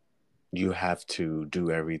you have to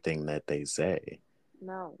do everything that they say.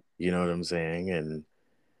 No. You know what I'm saying? And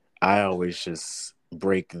I always just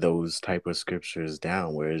break those type of scriptures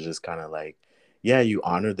down where it's just kind of like, yeah, you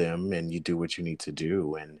honor them and you do what you need to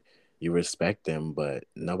do and you respect them, but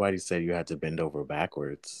nobody said you had to bend over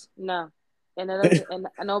backwards. No. And it doesn't and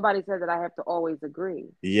nobody said that I have to always agree.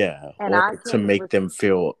 Yeah, And or I to can't make them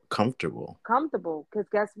feel comfortable. comfortable because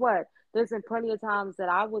guess what? There's been plenty of times that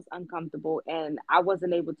I was uncomfortable and I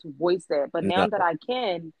wasn't able to voice that. But now that No. I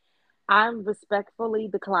can, I'm respectfully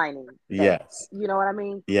declining that. Yes. You know what I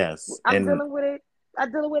mean? Yes. I'm And dealing with it. I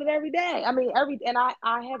deal with it every day. I mean, and I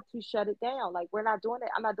have to shut it down. Like we're not doing it.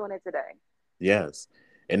 I'm not doing it today. yes.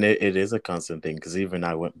 And it is a constant thing because even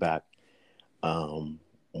I went back um,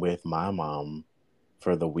 with my mom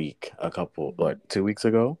for the week a couple, Hmm. what, 2 weeks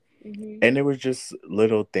ago? Hmm. And it was just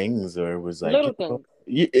little things where it was like, Little things.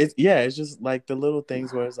 it's just like the little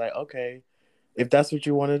things where it's like, okay, if that's what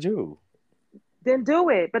you want to do, Then do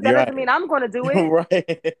it. But that you're doesn't mean right. I'm going to do it.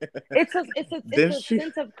 Right. It's Then a she,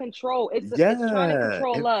 sense of control. It's trying to yeah,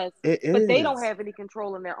 control us, it but they don't is. have any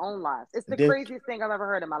control in their own lives. It's the Then, craziest thing I've ever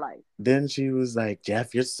heard in my life. then she was like,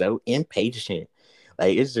 Jeff, you're so impatient.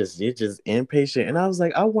 Like, you're just impatient. And I was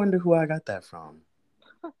like, I wonder who I got that from.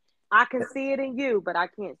 I can see it in you, but I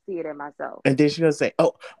can't see it in myself. And then she gonna say,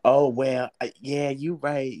 oh, well, yeah, you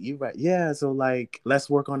right, yeah. So like, let's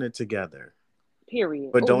work on it together.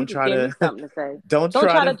 Period. But Oh, you don't just try gave me to, something to say. don't Don't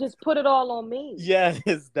try try to to. just put it all on me. Yes,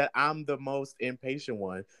 that I'm the most impatient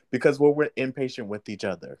one because we're impatient with each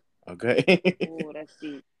other. Okay, Oh, that's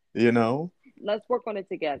deep. you know. let's work on it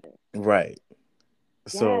together. Right.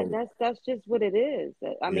 Yeah, So that's just what it is.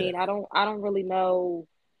 I yeah. mean, I don't really know.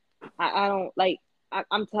 I don't like.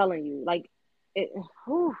 I'm telling you, like it.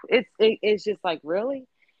 It's just like really,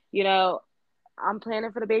 you know. I'm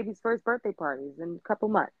planning for the baby's first birthday parties in a couple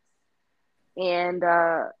months, and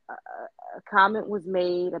a comment was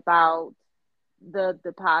made about the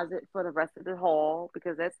deposit for the rest of the hall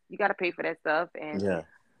because that's you got to pay for that stuff. And Yeah.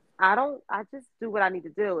 I don't. I just do what I need to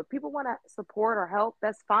do. If people want to support or help,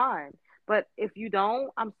 that's fine. But if you don't,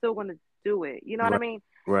 I'm still going to do it. You know what I Right. mean?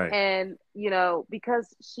 Right. And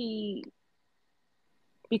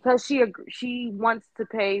she wants to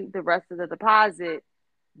pay the rest of the deposit.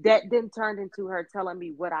 That then turned into her telling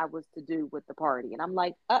me what I was to do with the party, and I'm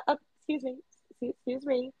like, excuse me, excuse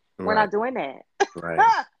me, we're Right. not doing that.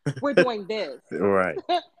 Right. We're doing this. Right.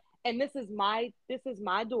 And this is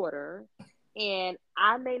my daughter, and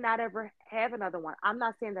I may not ever have another one. I'm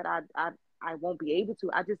not saying that I won't be able to.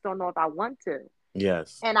 I just don't know if I want to.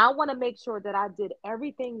 Yes. And I want to make sure that I did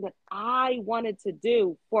everything that I wanted to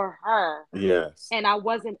do for her, Yes. and I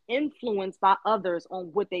wasn't influenced by others on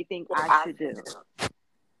what they think I should do.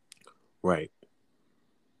 Right.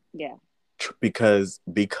 Yeah. Because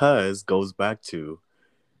goes back to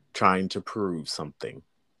trying to prove something,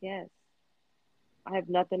 Yes. I have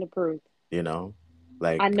nothing to prove. you know?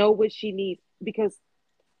 I Like know what she needs because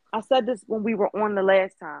I said this when we were on the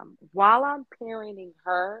last time. While I'm parenting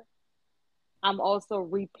her, I'm also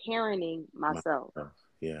reparenting myself. myself.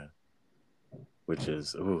 Yeah. Which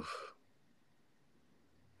is oof,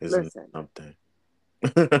 isn't it Listen, something?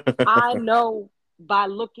 I know by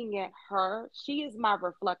looking at her, she is my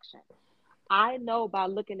reflection. I know by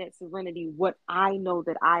looking at Serenity what I know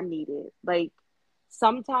that I needed. Like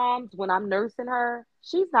sometimes when I'm nursing her,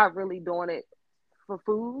 she's not really doing it for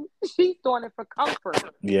food. She's doing it for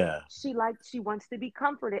comfort. Yeah. She wants to be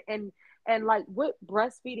comforted, and like what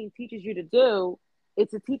breastfeeding teaches you to do, it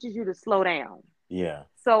teaches you to slow down. Yeah.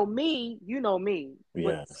 So me, me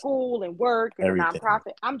with Yes. school and work and the Everything.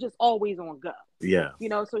 nonprofit, I'm just always on go. Yeah.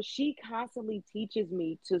 So she constantly teaches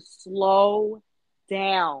me to slow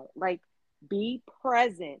down, like be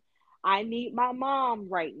present. I need my mom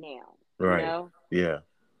right now, you Right. know. Yeah.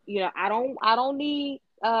 I don't need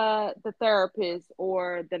the therapist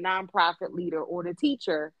or the nonprofit leader or the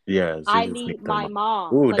teacher. Yes. You I just need need them. my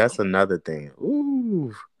mom. Ooh, Like that's another thing.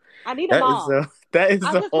 Ooh. I need a That is mom. a that is I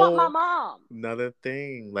a just want my whole mom. another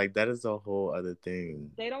thing. Like that is a whole other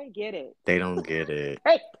thing. They don't get it. They don't get it.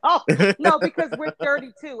 Hey, oh no, because we're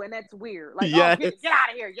 32 and that's weird. Like, oh, Yes. get out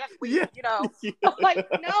of here. Yes, Yeah. like,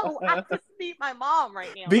 no, I just need my mom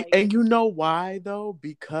right now. Be, Like, and you know why though?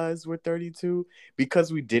 Because we're 32,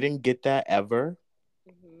 because we didn't get that ever.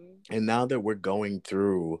 hmm And now that we're going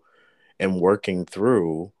through and working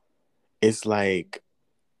through, it's like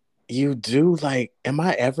you do like, am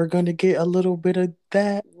I ever gonna get a little bit of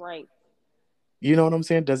that? right, You know what I'm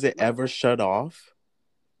saying? Does it right, ever shut off?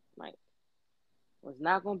 right. Well, it's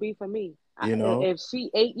not gonna be for me. You know? If she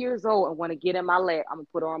 8 years old and want to get in my lap, I'm gonna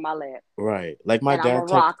put her on my lap Right. Like and I'm gonna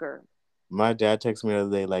rock her. my dad texted me the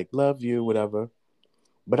other day, like, love you, whatever.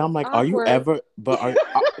 But I'm like, are you Awkward. ever but are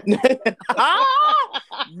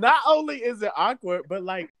not only is it awkward, but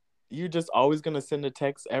like you just always gonna send a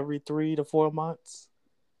text every 3 to 4 months.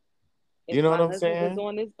 If You know what my I'm husband was saying?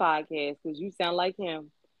 on this podcast, because you sound like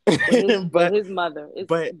him with but his mother, it's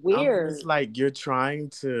but I'm just weird. like you're trying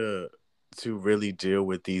to really deal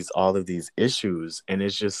with these all of these issues, and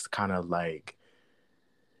it's just kind of like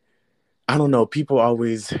I don't know. People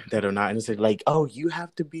always that are not innocent, like, oh, you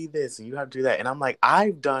have to be this and you have to do that, and I'm like,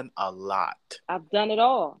 I've done a lot. I've done it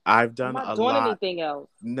all. I've I'm done not a doing lot. anything else.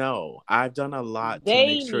 No, I've done a lot to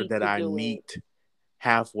make They sure need that to I do it. meet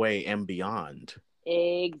halfway and beyond.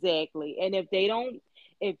 Exactly. And if they don't,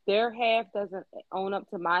 if their half doesn't own up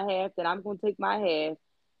to my half, then I'm gonna take my half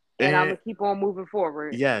and I'm And gonna keep on moving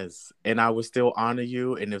forward. yes, and I will still honor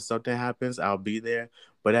you. And if something happens, I'll be there.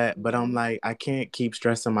 But I'm hmm like, I can't keep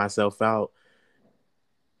stressing myself out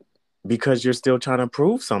because you're still trying to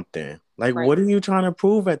prove something. Like, Right. what are you trying to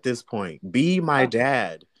prove at this point? Be my Uh,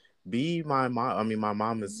 dad. Be my mom. I mean, my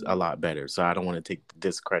mom is a mhm. lot better, so I don't want to take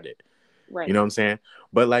this credit. You Right. know what I'm saying?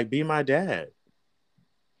 But like, be my dad.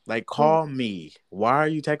 Like, Can call me. Why are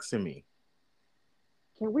you texting me?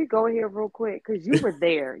 can we go here real quick? Because you were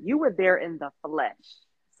there. You were there in the flesh.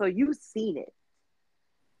 So you seen it.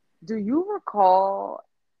 Do you recall?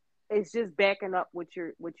 It's just backing up what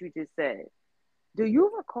you just said. Do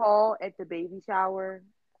you recall at the baby shower?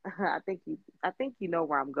 I think you know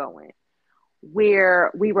where I'm going.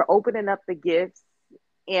 Where we were opening up the gifts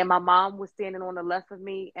and my mom was standing on the left of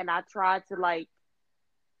me and I tried to like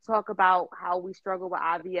talk about how we struggle with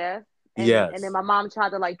IVF and then Yes. my mom tried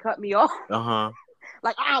to like cut me off. Uh-huh.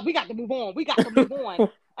 Like, we got to move on. We got to move on.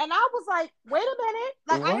 And I was like, wait a minute.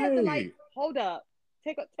 Like I had to like Right. hold up,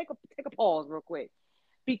 take a pause real quick.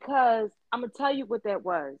 Because I'm gonna tell you what that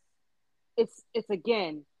was. It's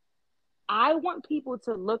again, I want people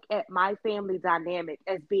to look at my family dynamic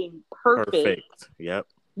as being perfect. Perfect. Yep.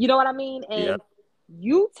 You know what I mean? Yep. And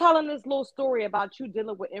you telling this little story about you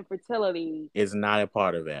dealing with infertility Is not a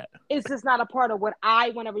part of that. is just not a part of what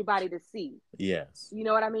I want everybody to see. Yes. You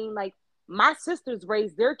know what I mean? Like my sisters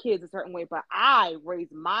raised their kids a certain way, but I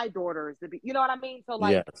raised my daughters to be, you know what I mean? So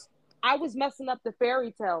like Yes. I was messing up the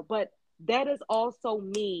fairy tale, but that is also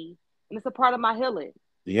me and it's a part of my healing.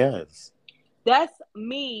 Yes. That's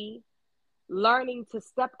me learning to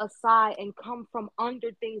step aside and come from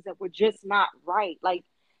under things that were just not right. Like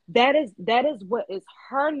that is what is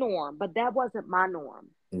her norm, but that wasn't my norm.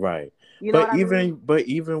 Right. You know But what I mean?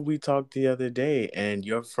 even we talked the other day and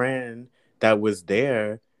your friend that was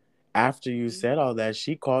there after you Mm-hmm. said all that,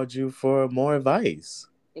 she called you for more advice.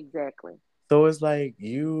 Exactly. So it's like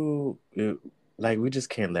like we just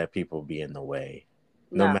can't let people be in the way,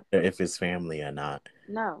 no matter No, if it's family or not.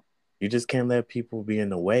 no. You just can't let people be in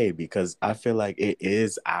the way because I feel like I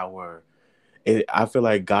feel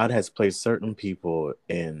like God has placed certain people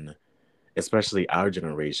in, especially our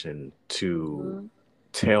generation, to Mm-hmm.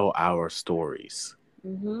 tell our stories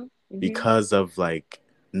Mm-hmm. Mm-hmm. because of like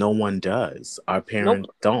no one does. Our parents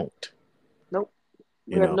Nope. don't, Nope.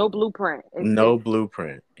 you We have know, no blueprint. no It's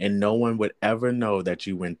blueprint. And no one would ever know that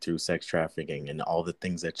you went through sex trafficking and all the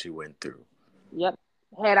things that you went through. Yep.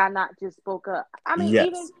 Had I not just spoke up. I mean,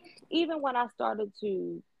 Yes. even when I started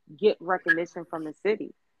to get recognition from the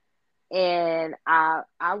city, and I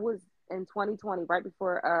was in 2020, right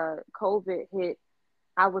before COVID hit,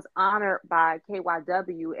 I was honored by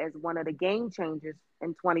KYW as one of the game changers in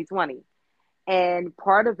 2020. And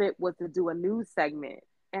part of it was to do a news segment.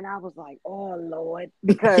 And I was like, oh Lord,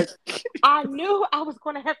 because I knew I was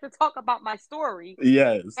going to have to talk about my story.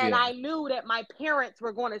 Yes, And yes. I knew that my parents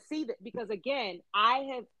were going to see that because, again, I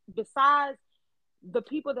have, besides the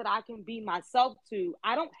people that I can be myself to,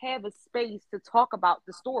 I don't have a space to talk about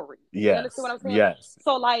the story. You understand what Yes. I'm saying? Yes.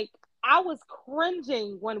 So, like, I was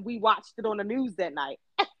cringing when we watched it on the news that night.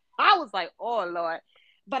 I was like, oh Lord.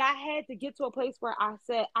 But I had to get to a place where I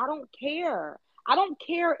said, I don't care. I don't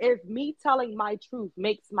care if me telling my truth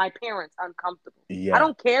makes my parents uncomfortable. I Yeah.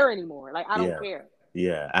 don't care anymore. Like, I don't Yeah. care.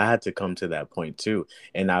 Yeah. I had to come to that point too.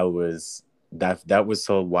 And I was that was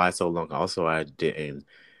so why so long. Also I didn't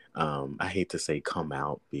I hate to say come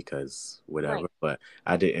out because whatever, Right. but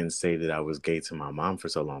I didn't say that I was gay to my mom for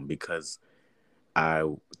so long because I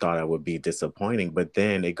thought I would be disappointing. But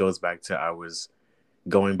then it goes back to I was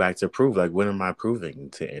going back to prove like what am I proving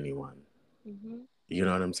to anyone? Mm-hmm. You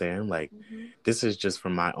know what I'm saying? Like Mm-hmm. this is just for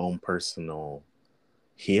my own personal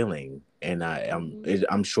healing, and Mm-hmm.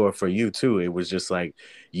 I'm sure for you too. It was just like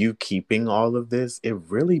you keeping all of this. It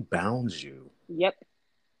really bounds you. Yep.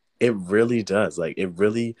 It really does. Like it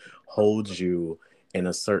really holds you in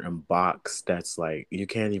a certain box that's like you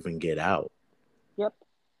can't even get out. Yep.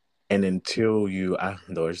 And until you, I don't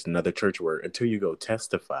know, there's another church word. Until you go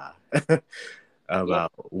testify Yep.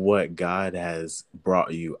 about what God has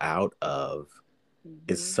brought you out of,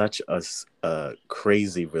 is Mm-hmm. such a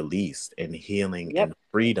crazy release and healing Yep. and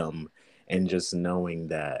freedom, and just knowing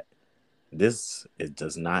that this it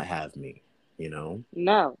does not have me, you know.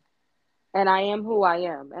 No. And I am who I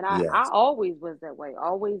am. And I Yes. always was that way.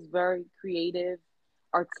 Always very creative,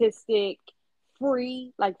 artistic,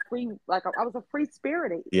 free, like I was a free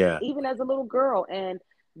spirit Yeah. even as a little girl. And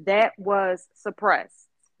that was suppressed.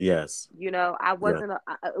 Yes. You know, I Yeah. wasn't,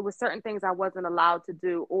 it was certain things I wasn't allowed to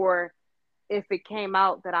do, or if it came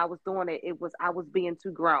out that I was doing it, I was being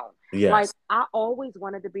too grown. Like Yes. I always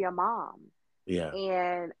wanted to be a mom, Yeah.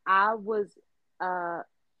 and I was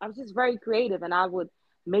just very creative, and I would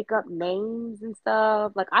make up names and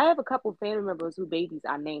stuff. Like I have a couple of family members who babies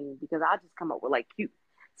I named because I just come up with like cute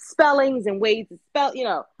spellings and ways to spell,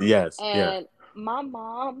 Yes. Yeah. And my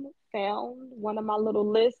mom found one of my little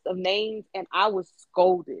lists of names, and I was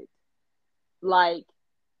scolded. Like,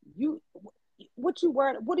 you, what you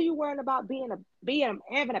worrying? What are you worrying about being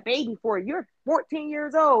having a baby for? You're 14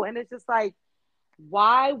 years old, and it's just like,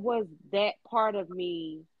 why was that part of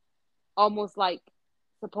me almost like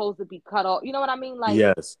supposed to be cut off? You know what I mean? Like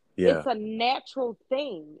Yes. Yeah. it's a natural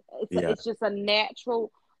thing. Yeah. It's just a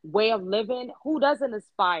natural way of living. Who doesn't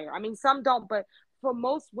aspire? I mean, some don't, but for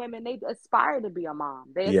most women, they aspire to be a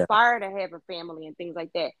mom. They Yeah. aspire to have a family and things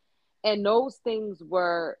like that. And those things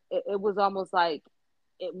it was almost like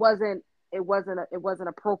it wasn't. it wasn't An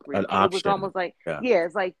appropriate. It was option. almost like, Yeah. yeah,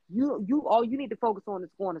 it's like you all you need to focus on is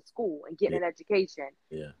going to school and getting Yeah. an education.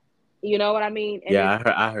 Yeah. You know what I mean? And Yeah,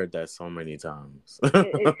 I heard that so many times.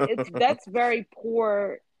 it's that's very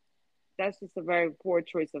poor. That's just a very poor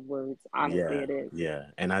choice of words. Honestly, Yeah, it is. yeah.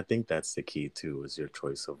 And I think that's the key too, is your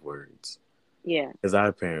choice of words. Yeah. Because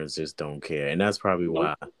our parents just don't care. And Nope.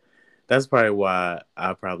 that's probably why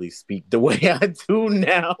I probably speak the way I do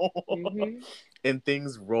now. Mhm. And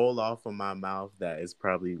things roll off of my mouth that is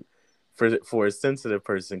probably for a sensitive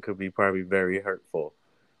person could be probably very hurtful.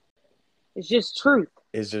 It's just truth.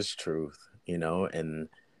 It's just truth, and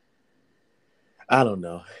I don't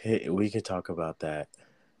know. We could talk about that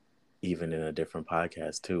even in a different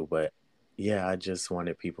podcast too. But yeah, I just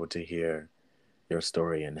wanted people to hear your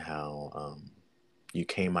story and how you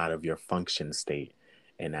came out of your function state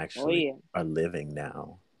and Oh actually yeah. are living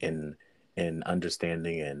now in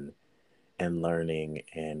understanding and learning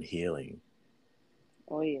and healing.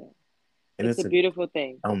 Oh yeah. And It's it's a a beautiful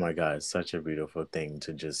thing. oh my God, it's such a beautiful thing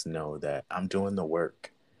to just know that I'm doing the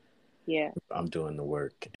work. Yeah. I'm doing the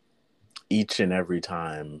work. Each and every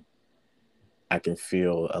time I can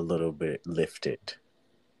feel a little bit lifted.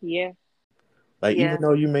 Yeah. Like even Yeah.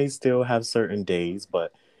 though you may still have certain days,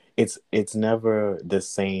 but it's never the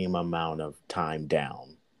same amount of time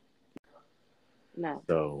down. No.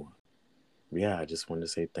 So yeah, I just wanted to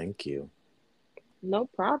say thank you. No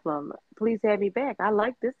problem. Please have me back. I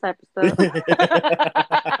like this type of stuff.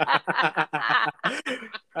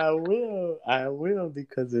 I will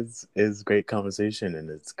because it's great conversation and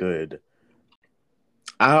it's good.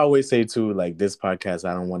 I always say too, like this podcast,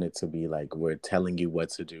 I don't want it to be like we're telling you what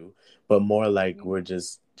to do, but more like Mhm. we're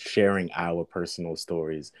just sharing our personal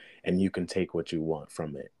stories and you can take what you want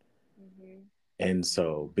from it. Mhm. And Mhm.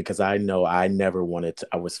 so, because I know I never wanted to,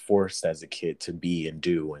 I was forced as a kid to be and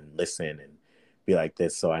do and listen and be like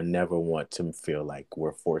this. So I never want to feel like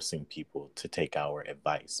we're forcing people to take our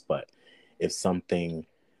advice. But if something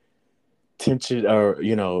tension or,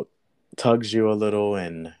 tugs you a little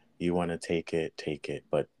and you want to take it, take it.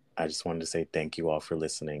 But I just wanted to say thank you all for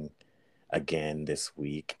listening again this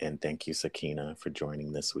week. And thank you, Sakina, for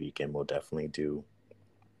joining this week. And we'll definitely do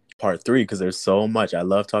part three because there's so much. I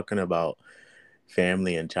love talking about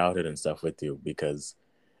family and childhood and stuff with you because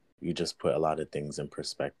you just put a lot of things in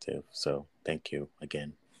perspective. So thank you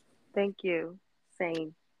again. Thank you.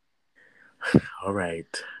 Same. All right.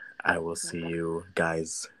 I will Bye see bye. you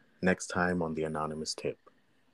guys next time on the Anonymous Tip.